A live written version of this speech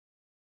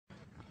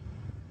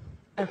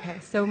Okay,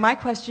 so my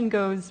question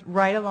goes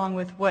right along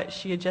with what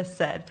she had just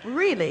said.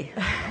 Really?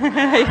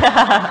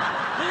 Yeah.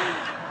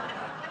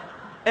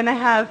 And I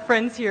have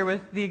friends here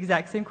with the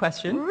exact same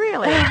question.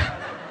 Really?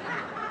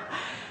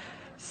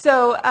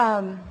 So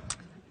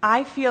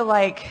I feel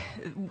like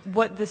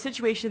what the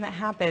situation that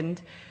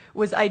happened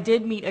was I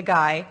did meet a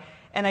guy,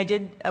 and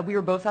we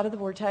were both out of the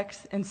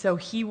vortex, and so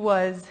he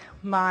was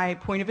my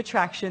point of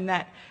attraction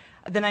that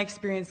then I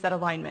experienced that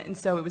alignment, and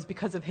so it was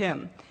because of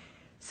him.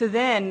 So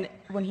then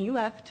when he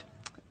left,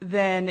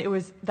 then it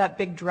was that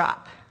big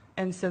drop.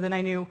 And so then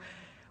I knew,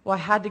 well, I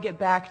had to get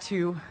back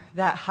to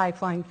that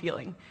high-flying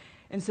feeling.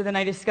 And so then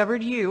I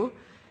discovered you,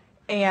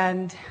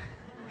 and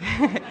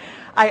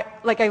I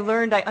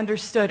learned, I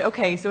understood,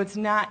 okay, so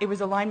it was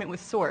alignment with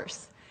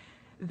Source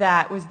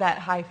that was that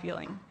high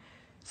feeling.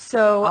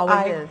 So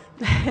Always is.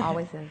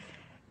 Always is.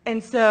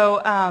 And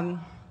so,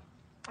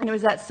 and it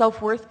was that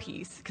self-worth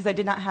piece, because I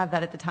did not have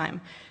that at the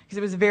time. Because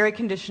it was very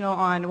conditional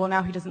on, well,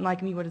 now he doesn't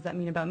like me, what does that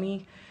mean about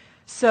me?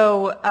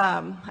 So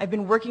I've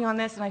been working on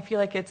this, and I feel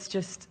like it's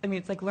just, I mean,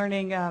 it's like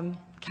learning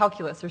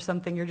calculus or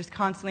something. You're just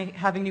constantly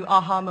having new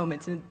aha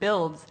moments, and it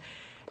builds.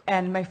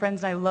 And my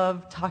friends and I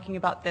love talking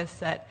about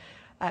this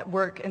at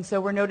work. And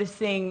so we're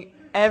noticing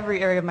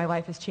every area of my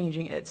life is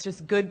changing. It's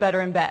just good,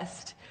 better, and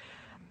best.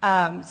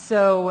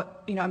 So,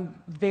 you know, I'm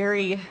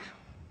very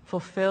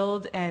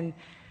fulfilled, and,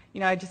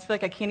 you know, I just feel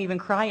like I can't even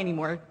cry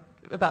anymore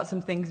about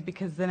some things,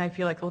 because then I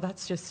feel like, well,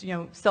 that's just, you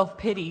know,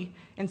 self-pity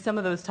in some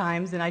of those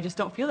times, and I just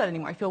don't feel that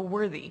anymore. I feel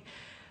worthy.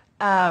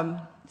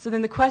 So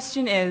then the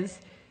question is,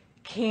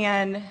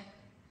 can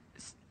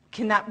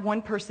that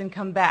one person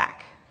come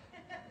back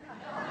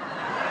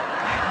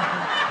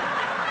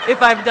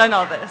if I've done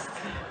all this?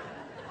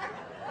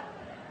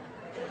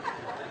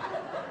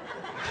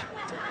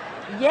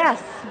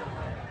 Yes.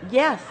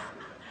 Yes.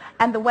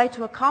 And the way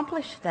to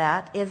accomplish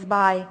that is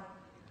by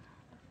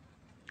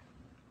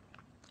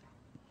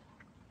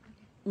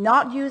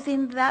not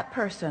using that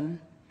person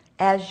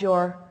as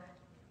your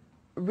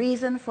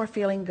reason for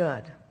feeling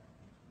good.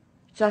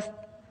 Just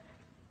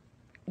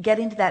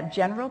getting to that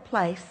general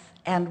place,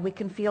 and we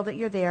can feel that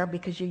you're there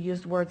because you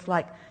used words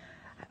like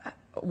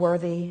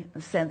worthy,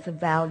 sense of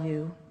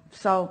value.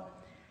 So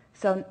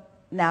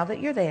now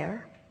that you're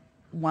there,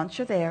 once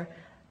you're there,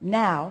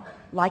 now,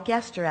 like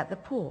Esther at the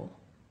pool,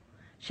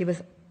 she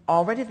was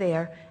already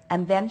there,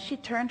 and then she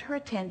turned her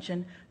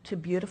attention to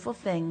beautiful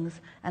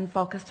things and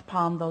focused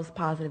upon those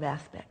positive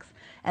aspects.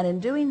 And in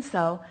doing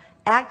so,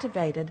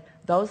 activated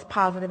those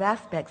positive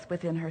aspects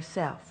within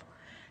herself.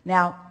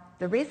 Now,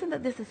 the reason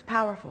that this is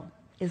powerful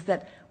is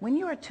that when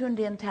you are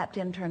tuned in, tapped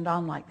in, turned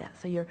on like that,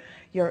 so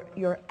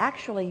you're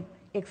actually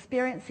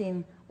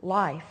experiencing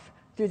life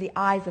through the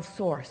eyes of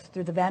Source,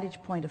 through the vantage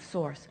point of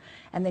Source,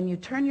 and then you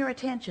turn your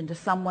attention to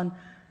someone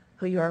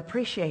who you're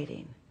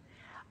appreciating,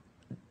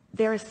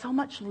 there is so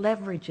much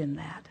leverage in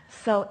that.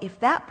 So if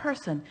that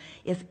person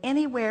is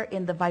anywhere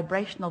in the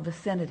vibrational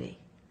vicinity,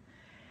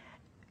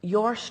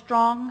 your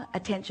strong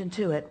attention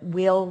to it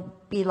will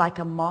be like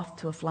a moth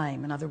to a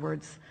flame. In other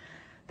words,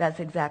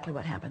 that's exactly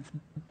what happens.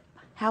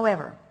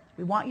 However,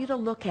 we want you to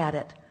look at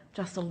it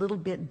just a little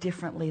bit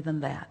differently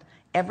than that.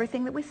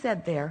 Everything that we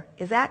said there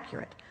is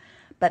accurate.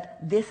 But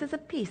this is a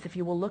piece, if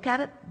you will look at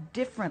it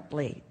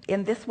differently,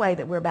 in this way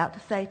that we're about to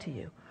say to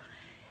you,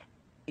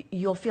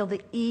 you'll feel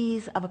the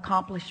ease of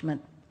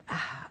accomplishment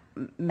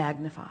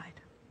magnified.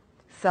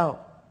 So,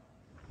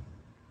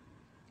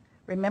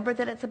 remember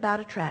that it's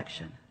about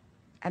attraction.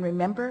 And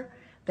remember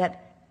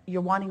that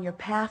you're wanting your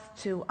path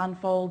to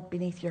unfold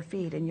beneath your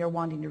feet, and you're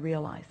wanting to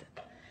realize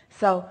it.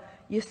 So,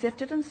 you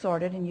sifted and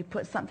sorted, and you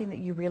put something that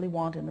you really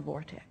want in the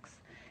vortex.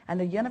 And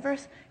the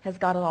universe has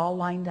got it all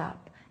lined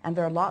up. And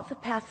there are lots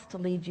of paths to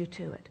lead you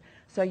to it.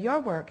 So your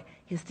work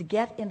is to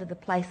get into the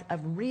place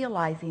of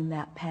realizing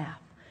that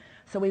path.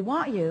 So we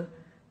want you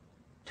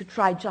to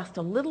try just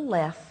a little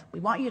less. We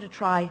want you to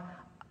try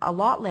a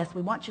lot less.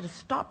 We want you to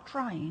stop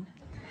trying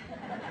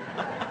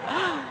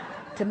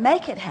to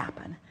make it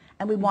happen.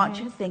 And we want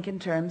you to think in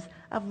terms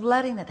of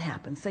letting it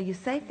happen. So you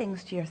say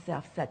things to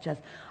yourself such as,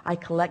 I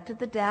collected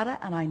the data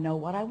and I know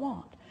what I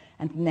want.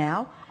 And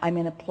now I'm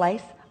in a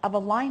place of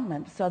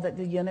alignment so that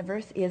the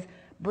universe is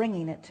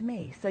bringing it to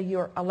me. So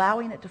you're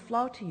allowing it to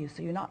flow to you,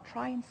 so you're not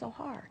trying so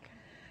hard.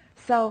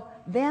 So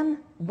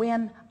then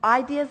when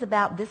ideas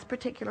about this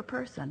particular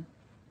person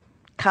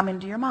come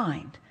into your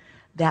mind,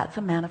 that's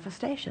a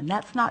manifestation.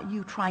 That's not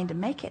you trying to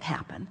make it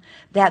happen.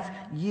 That's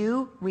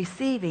you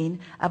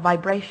receiving a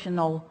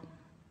vibrational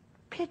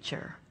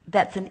picture.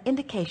 That's an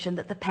indication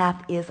that the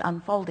path is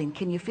unfolding.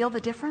 Can you feel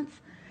the difference?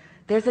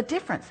 There's a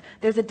difference.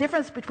 There's a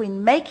difference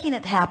between making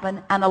it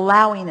happen and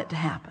allowing it to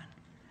happen.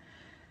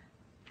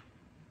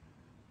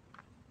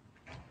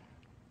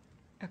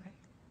 Okay.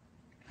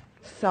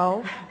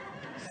 So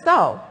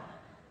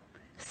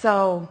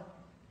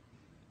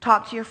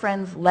talk to your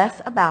friends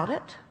less about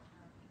it,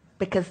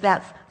 because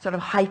that's sort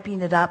of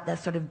hyping it up,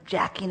 that's sort of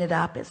jacking it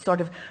up, it's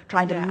sort of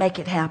trying to make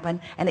it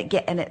happen, and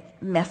it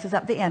messes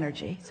up the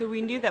energy. So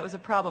we knew that was a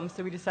problem,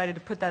 so we decided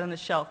to put that on the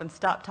shelf and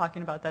stop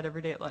talking about that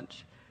every day at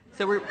lunch.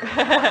 So we're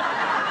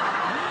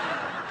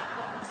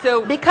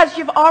So because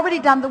you've already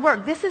done the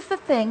work. This is the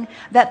thing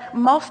that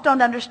most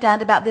don't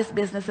understand about this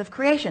business of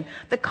creation.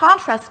 The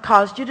contrast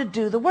caused you to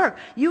do the work.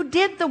 You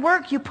did the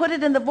work, you put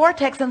it in the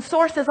vortex, and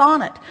source is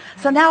on it.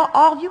 So now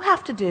all you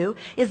have to do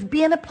is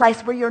be in a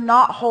place where you're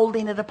not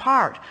holding it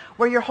apart.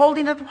 Where you're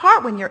holding it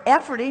apart when you're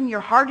efforting, you're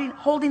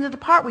holding it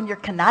apart when you're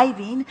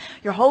conniving,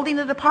 you're holding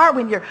it apart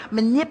when you're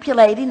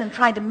manipulating and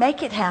trying to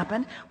make it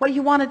happen. What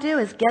you want to do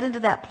is get into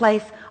that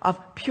place of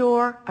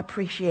pure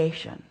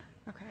appreciation.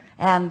 Okay.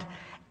 And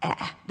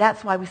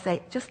that's why we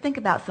say, just think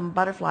about some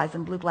butterflies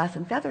and blue glass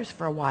and feathers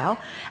for a while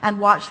and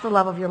watch the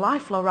love of your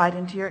life flow right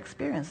into your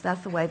experience.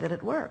 That's the way that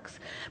it works.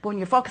 But when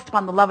you're focused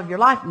upon the love of your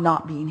life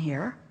not being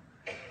here,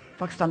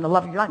 focused on the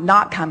love of your life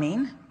not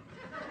coming,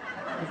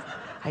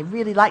 I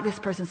really like this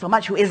person so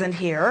much who isn't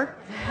here.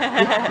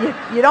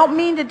 You don't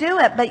mean to do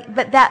it,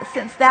 but that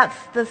since that's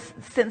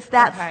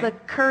Okay.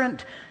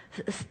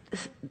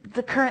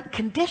 the current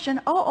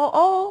condition,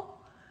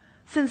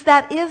 since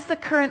that is the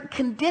current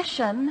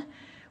condition,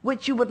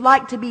 which you would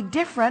like to be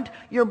different,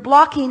 you're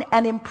blocking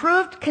an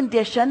improved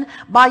condition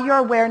by your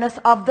awareness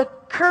of the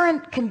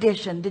current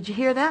condition. Did you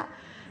hear that?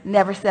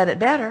 Never said it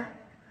better.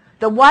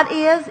 The what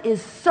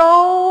is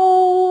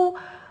so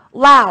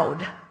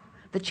loud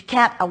that you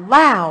can't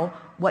allow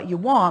what you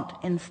want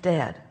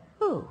instead.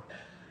 Ooh.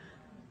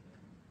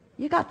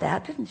 You got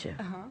that, didn't you?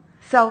 Uh-huh.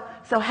 So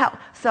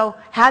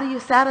how do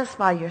you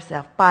satisfy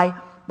yourself? By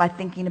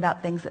thinking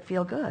about things that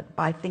feel good.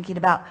 By thinking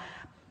about...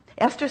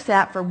 Esther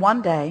sat for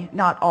one day,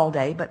 not all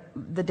day, but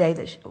the day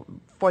that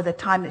for the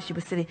time that she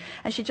was sitting,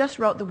 and she just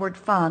wrote the word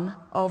fun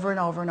over and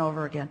over and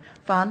over again.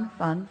 Fun,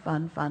 fun,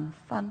 fun, fun,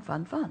 fun,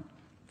 fun, fun,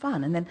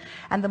 fun.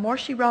 And the more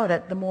she wrote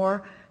it, the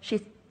more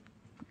she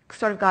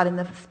sort of got in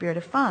the spirit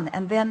of fun.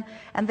 And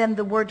then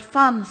the word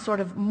fun sort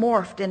of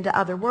morphed into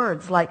other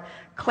words like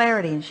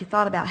clarity, and she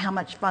thought about how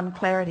much fun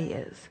clarity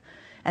is,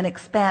 and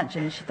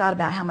expansion, and she thought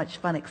about how much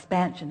fun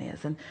expansion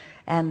is,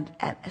 and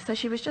so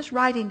she was just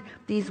writing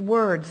these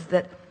words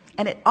that.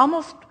 And it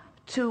almost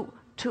to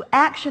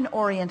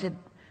action-oriented,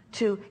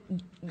 to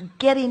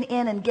getting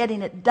in and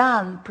getting it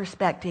done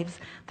perspectives,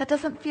 that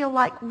doesn't feel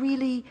like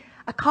really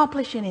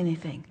accomplishing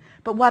anything.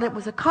 But what it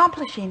was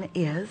accomplishing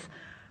is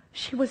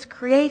she was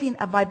creating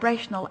a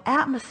vibrational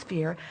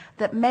atmosphere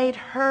that made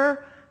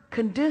her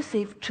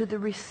conducive to the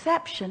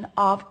reception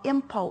of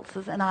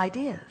impulses and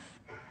ideas,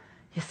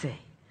 you see.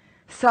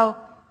 So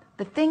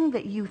the thing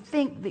that you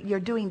think that you're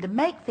doing to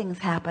make things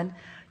happen,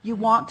 you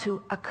want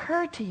to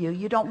occur to you.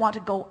 You don't want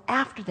to go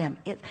after them.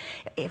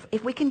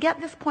 If we can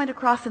get this point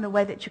across in a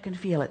way that you can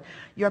feel it.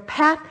 Your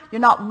path, you're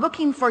not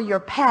looking for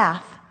your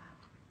path.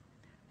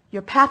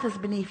 Your path is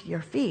beneath your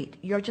feet.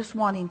 You're just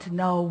wanting to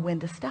know when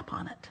to step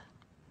on it.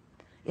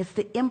 It's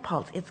the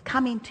impulse. It's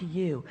coming to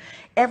you.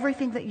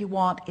 Everything that you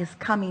want is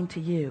coming to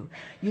you.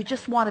 You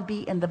just want to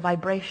be in the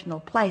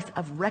vibrational place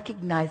of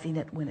recognizing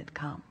it when it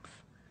comes.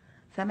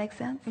 Does that make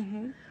sense?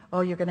 Mm-hmm.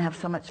 Oh, you're going to have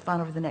so much fun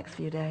over the next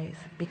few days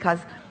because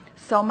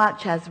so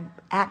much has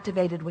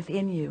activated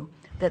within you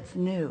that's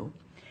new.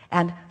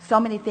 And so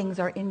many things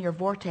are in your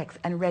vortex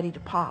and ready to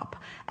pop.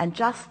 And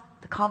just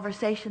the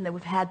conversation that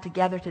we've had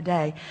together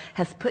today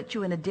has put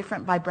you in a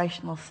different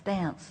vibrational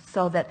stance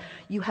so that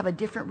you have a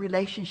different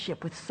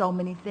relationship with so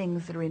many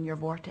things that are in your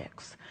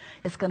vortex.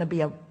 It's going to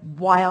be a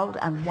wild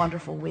and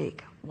wonderful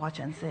week. Watch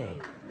and see.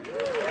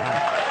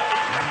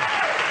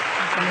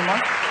 Any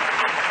more?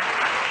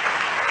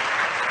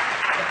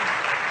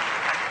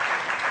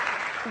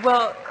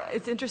 Well,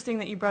 it's interesting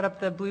that you brought up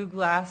the blue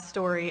glass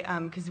story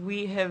because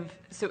we have,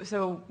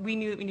 so we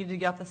knew that we needed to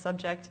get off the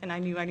subject, and I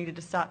knew I needed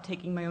to stop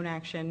taking my own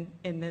action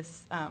in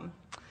this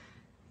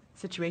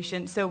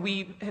situation. So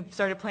we have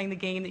started playing the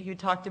game that you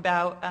talked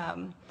about,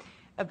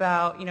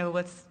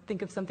 let's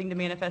think of something to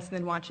manifest and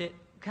then watch it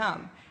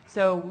come.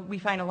 So we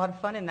find a lot of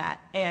fun in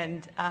that.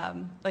 And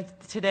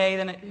like today,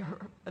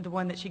 the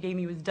one that she gave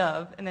me was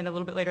dove, and then a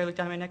little bit later I looked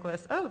down at my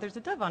necklace, oh, there's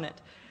a dove on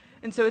it.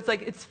 And so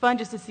it's fun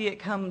just to see it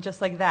come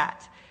just like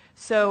that.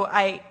 So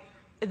I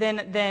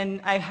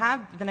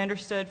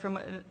understood from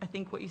I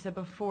think what you said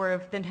before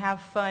of then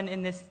have fun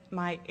in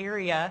my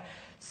area.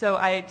 So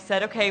I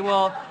said, okay,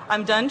 well,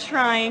 I'm done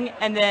trying,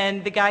 and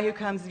then the guy who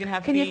comes is going to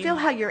have to be... Can you feel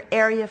how your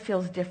area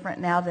feels different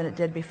now than it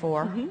did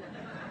before?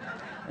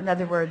 Mm-hmm. In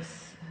other words,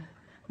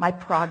 my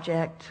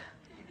project.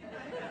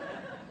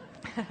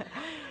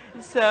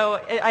 So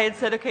I had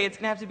said, okay, it's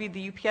going to have to be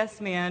the UPS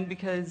man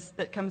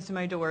that comes to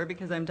my door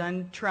because I'm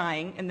done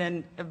trying. And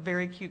then a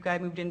very cute guy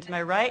moved into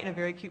my right and a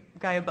very cute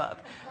guy above.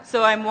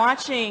 So I'm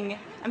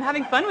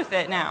having fun with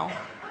it now.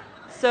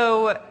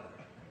 So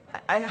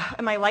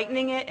am I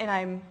lightening it and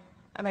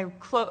I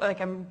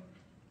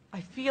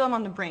feel I'm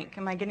on the brink.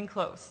 Am I getting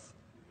close?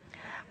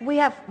 We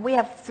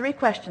have 3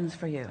 questions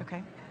for you.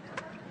 Okay.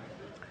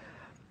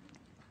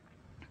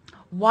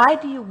 Why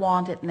do you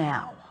want it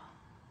now?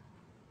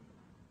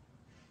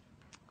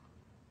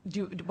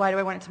 Why do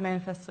I want it to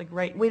manifest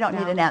right We don't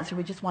now? need an answer.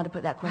 We just want to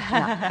put that question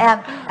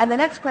out. And the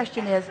next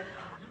question is,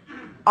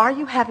 are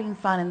you having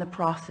fun in the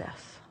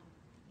process?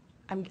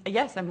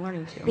 Yes, I'm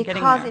learning to. I'm getting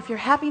Because there. if you're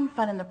having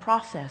fun in the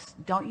process,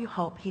 don't you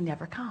hope he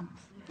never comes?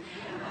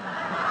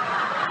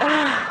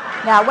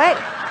 Now wait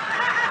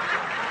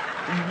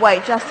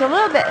just a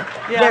little bit.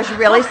 Yeah. There's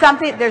really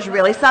something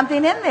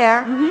in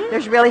there.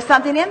 There's really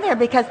something in there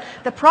because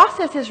the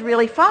process is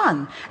really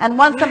fun. And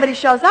once somebody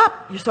shows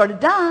up, you're sort of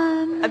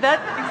done.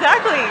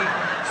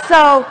 Exactly.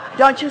 So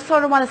don't you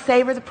sort of want to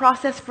savor the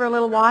process for a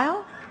little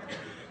while?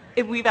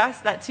 We've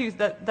asked that too.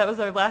 That was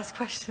our last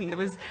question. It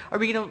was, are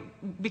we going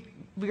to,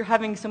 we're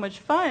having so much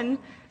fun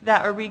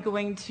that are we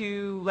going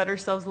to let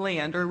ourselves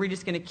land, or are we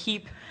just going to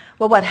keep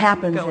Well, what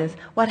happens going?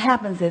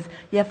 is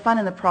you have fun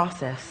in the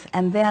process,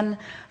 and then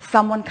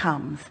someone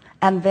comes,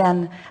 and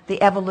then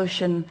the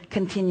evolution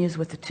continues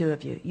with the two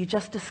of you. You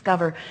just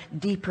discover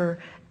deeper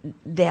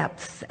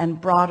depths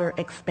and broader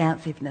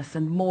expansiveness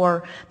and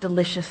more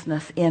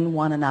deliciousness in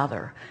one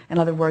another. In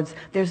other words,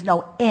 there's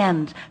no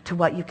end to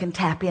what you can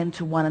tap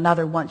into one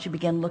another once you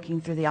begin looking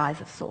through the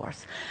eyes of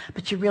Source.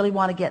 But you really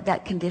want to get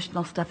that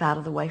conditional stuff out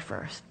of the way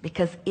first,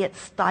 because it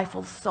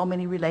stifles so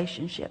many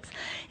relationships.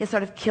 It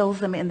sort of kills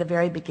them in the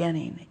very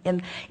beginning.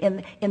 In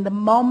the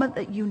moment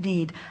that you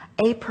need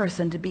a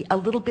person to be a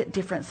little bit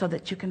different so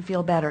that you can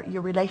feel better,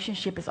 your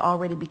relationship is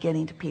already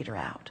beginning to peter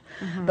out.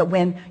 But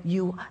when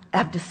you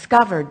have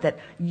discovered that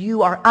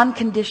you are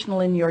unconditional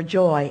in your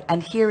joy,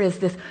 and here is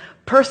this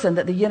person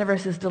that the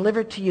universe has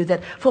delivered to you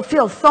that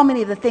fulfills so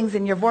many of the things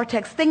in your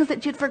vortex, things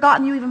that you'd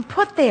forgotten you even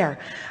put there,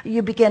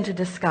 you begin to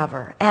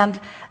discover. And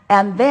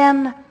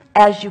then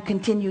as you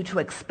continue to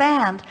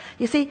expand,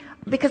 you see,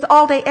 because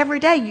all day, every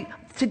day,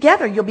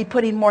 together you'll be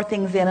putting more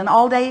things in, and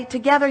all day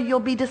together you'll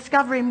be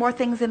discovering more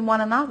things in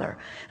one another.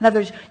 In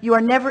other words, you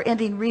are never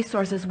ending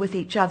resources with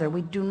each other.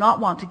 We do not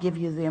want to give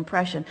you the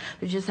impression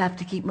that you just have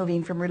to keep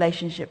moving from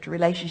relationship to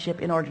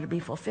relationship in order to be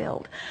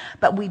fulfilled.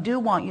 But we do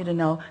want you to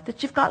know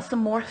that you've got some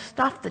more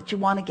stuff that you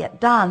want to get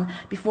done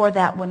before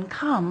that one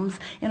comes,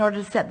 in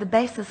order to set the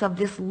basis of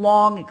this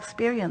long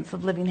experience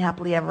of living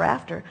happily ever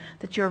after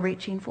that you're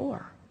reaching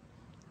for.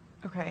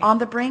 Okay. On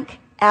the brink,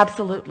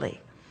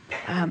 absolutely.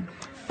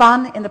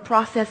 Fun in the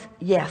process,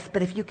 yes,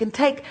 but if you can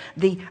take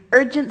the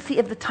urgency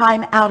of the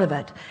time out of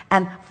it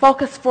and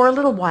focus for a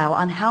little while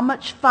on how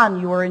much fun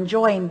you are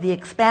enjoying the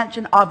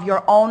expansion of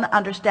your own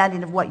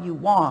understanding of what you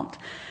want,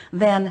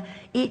 then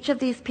each of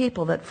these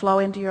people that flow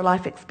into your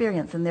life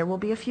experience, and there will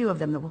be a few of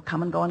them that will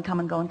come and go and come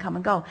and go and come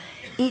and go,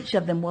 each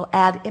of them will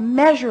add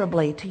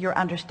immeasurably to your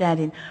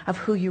understanding of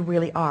who you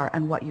really are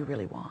and what you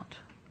really want.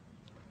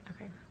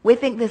 Okay. We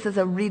think this is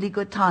a really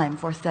good time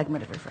for a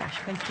segment of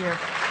refreshment. Thank you.